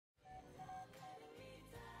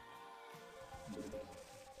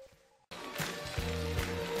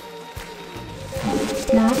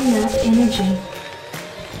Not enough energy.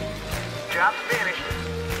 Job's finished.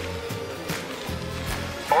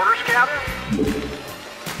 Orders, Captain?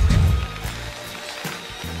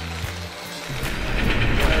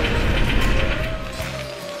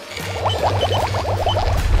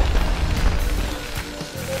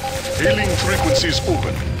 Hailing frequencies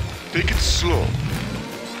open. Take it slow.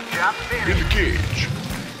 Job's finished. Engage.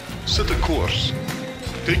 Set a course.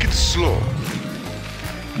 Take it slow.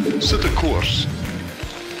 Set a course.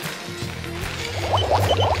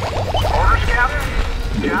 Orders,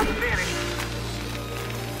 Captain? Job's finished.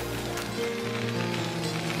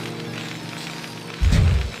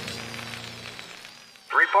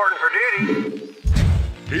 Reporting for duty.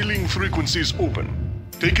 Hailing frequencies open.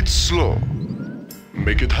 Take it slow.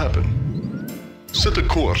 Make it happen. Set a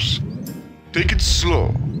course. Take it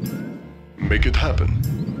slow. Make it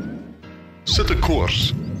happen. Set a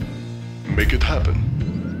course. Make it happen.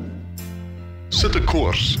 Set a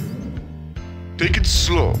course. Take it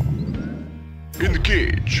slow.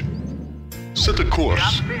 Engage. Set a course.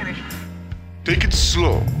 Job's finished. Take it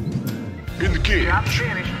slow. Job's Engage.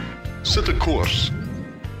 finished. Set a course.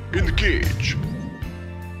 Engage.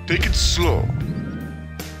 Take it slow.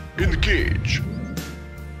 Engage.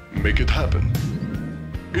 Make it happen.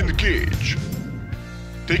 Engage.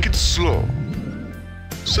 Take it slow.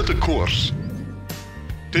 Set a course.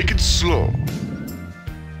 Take it slow.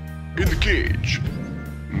 Engage.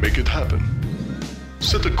 Make it happen.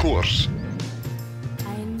 Set a course.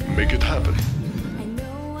 Make it happen. I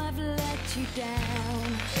know I've let you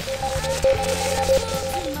down.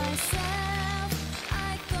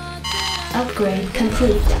 Upgrade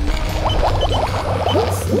complete.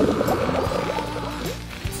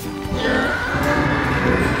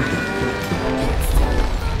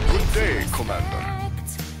 Good day, Commander.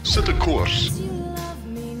 Set a course.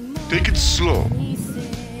 Take it slow.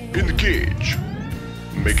 Engage.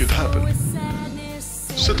 Make it happen.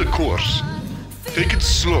 Set a course. Take it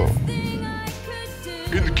slow.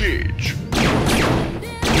 Engage.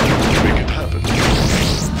 Make it happen.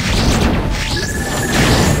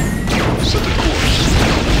 Set a course.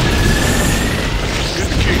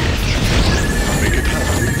 Engage. Make it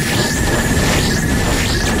happen.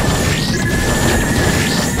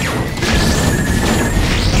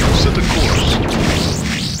 Set a course.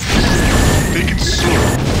 Take it slow.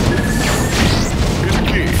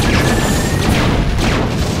 Engage.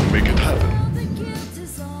 Make it happen.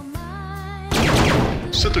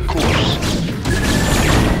 Set a course.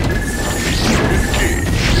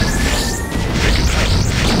 Engage. Make it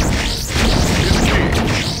happen.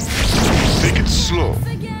 Engage. Take it slow.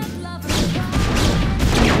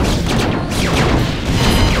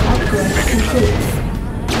 Upgrade Make it complete.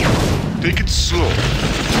 happen. Take it slow.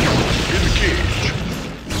 Engage.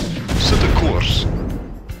 Set a course.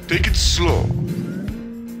 Take it slow.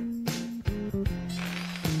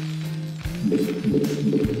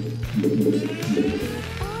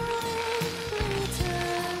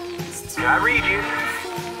 Did I read you?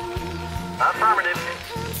 Affirmative.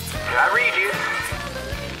 Did I read you?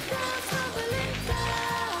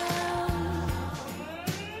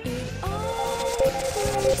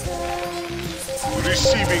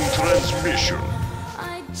 Receiving transmission.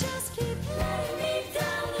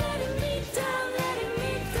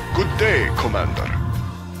 Good day, Commander.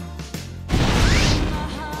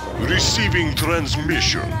 Receiving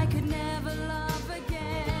transmission.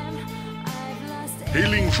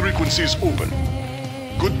 Hailing frequencies open.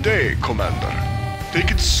 Good day, Commander.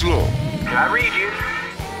 Take it slow. Did I read you?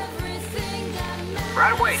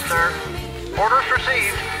 Right away, sir. Orders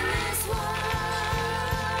received.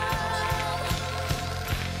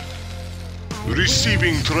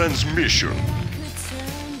 Receiving transmission.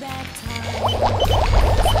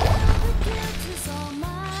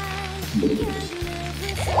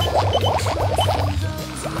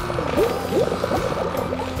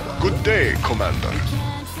 Good day, Commander.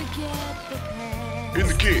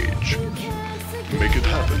 Engage. Make it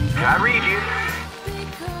happen. Did I read you?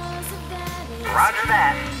 Roger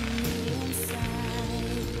that.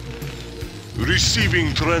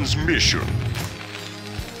 Receiving transmission.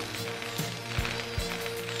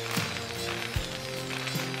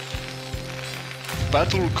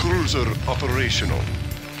 Battle cruiser operational.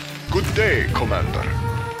 Good day, Commander.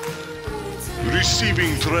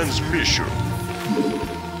 Receiving transmission.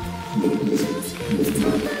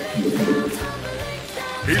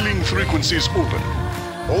 Hailing frequencies open.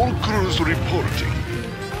 All crews reporting.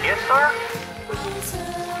 Yes, sir.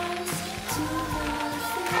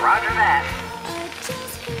 Roger that.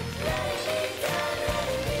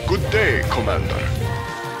 Good day, Commander.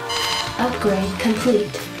 Upgrade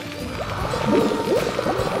complete.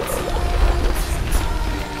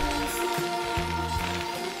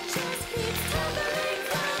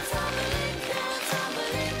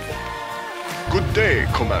 Good day,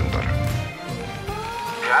 Commander.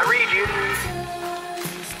 I read you.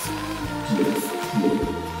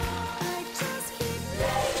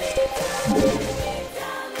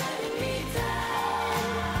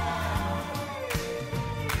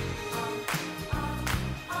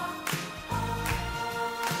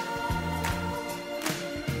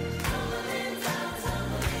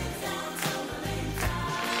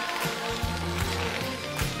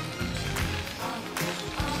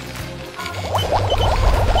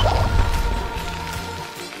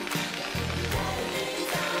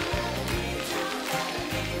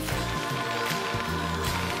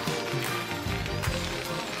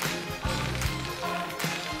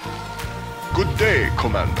 Good day,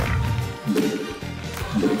 Commander.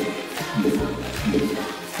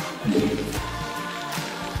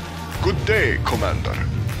 Good day, Commander.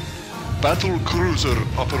 Battle cruiser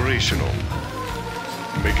operational.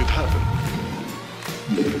 Make it happen.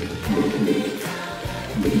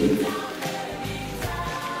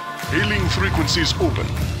 Hailing frequencies open.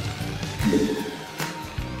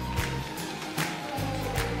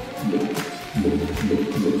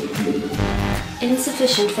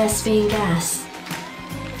 Insufficient Vespene gas.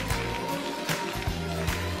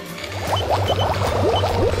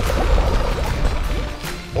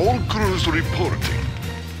 All crews reporting.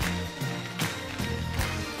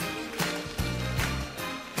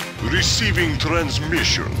 Receiving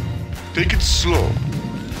transmission. Take it slow.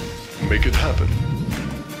 Make it happen.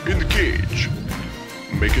 Engage.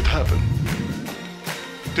 Make it happen.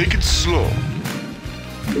 Take it slow.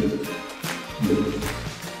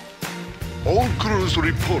 All crews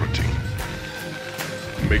reporting.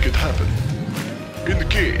 Make it happen.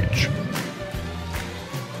 Engage.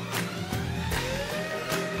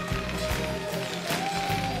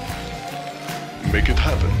 Make it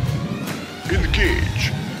happen.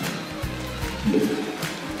 Engage.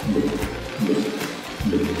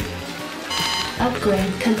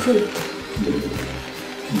 Upgrade complete.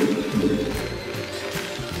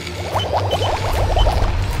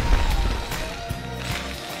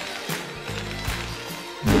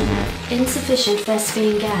 Insufficient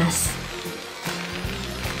Vespene gas.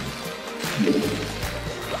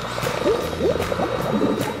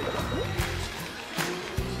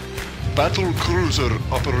 Battle cruiser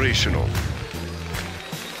operational.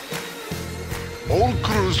 All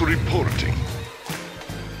crews reporting.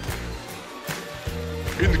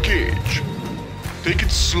 Engage. Take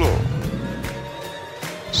it slow.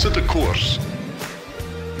 Set a course.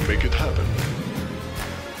 Make it happen.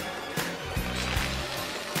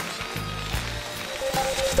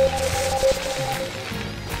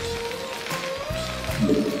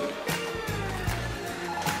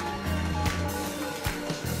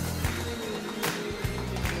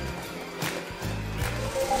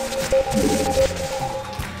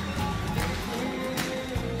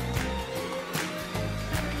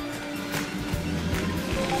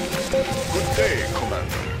 Good day,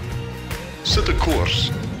 Commander. Set a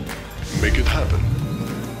course. Make it happen.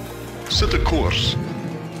 Set a course.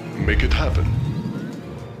 Make it happen.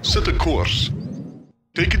 Set a course.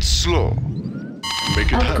 Take it slow.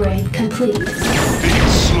 Make it happen. Upgrade complete. Take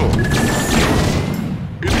it slow.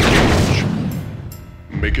 Engage.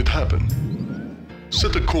 Make it happen.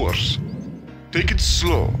 Set a course. Take it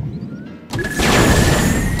slow.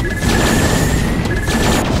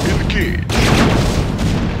 Engage.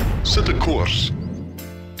 Set a course.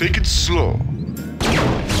 Take it slow.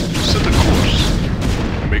 Set a course.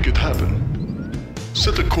 Make it happen.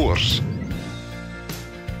 Set a course.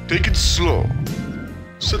 Take it slow.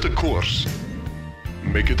 Set a course.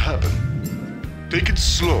 Make it happen. Take it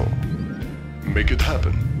slow. Make it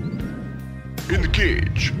happen.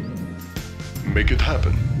 Engage. Make it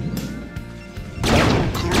happen. Battle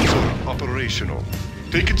cruiser operational.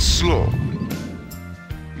 Take it slow.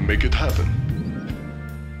 Make it happen.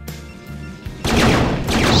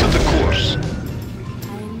 Set a course.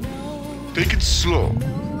 Take it slow.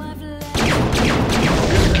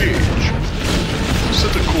 Engage.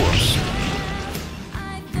 Set a course.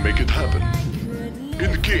 Make it happen.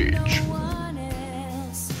 Engage.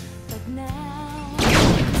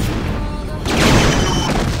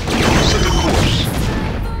 Set a course.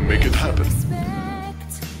 Make it happen.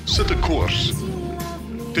 Set a course.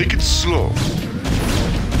 Take it slow.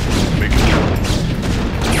 Make it happen.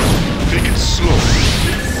 Take it slow.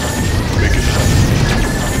 Make it happen.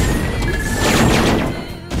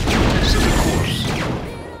 Set a course.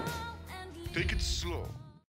 Take it slow.